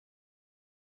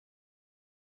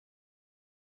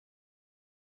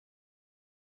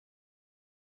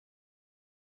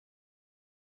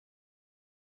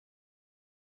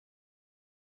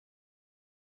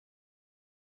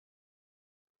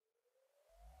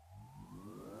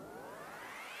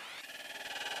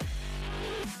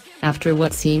After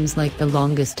what seems like the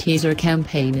longest teaser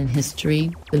campaign in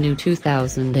history, the new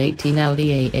 2018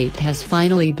 Audi A8 has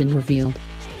finally been revealed.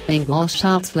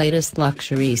 Ingolstadt's latest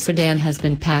luxury sedan has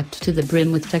been packed to the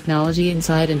brim with technology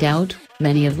inside and out,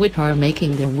 many of which are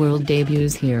making their world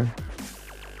debuts here.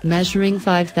 Measuring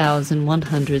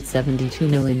 5,172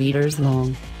 mm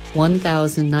long,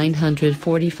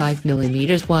 1,945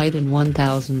 mm wide and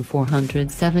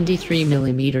 1,473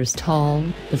 mm tall,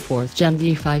 the 4th Gen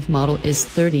D5 model is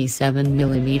 37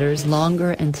 mm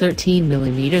longer and 13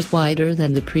 mm wider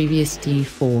than the previous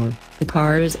D4. The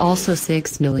car is also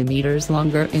 6 mm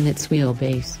longer in its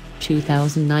wheelbase,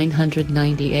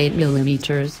 2,998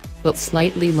 mm, but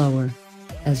slightly lower.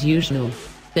 As usual,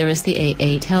 there is the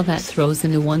A8L that throws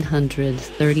in a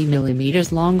 130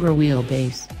 mm longer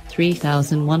wheelbase,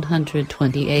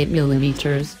 3,128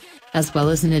 mm, as well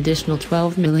as an additional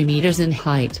 12 mm in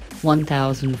height,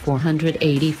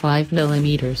 1,485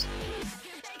 mm.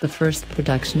 The first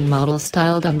production model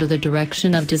styled under the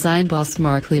direction of design boss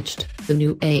Mark Licht, the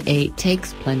new A8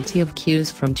 takes plenty of cues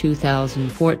from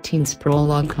 2014's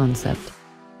prologue concept.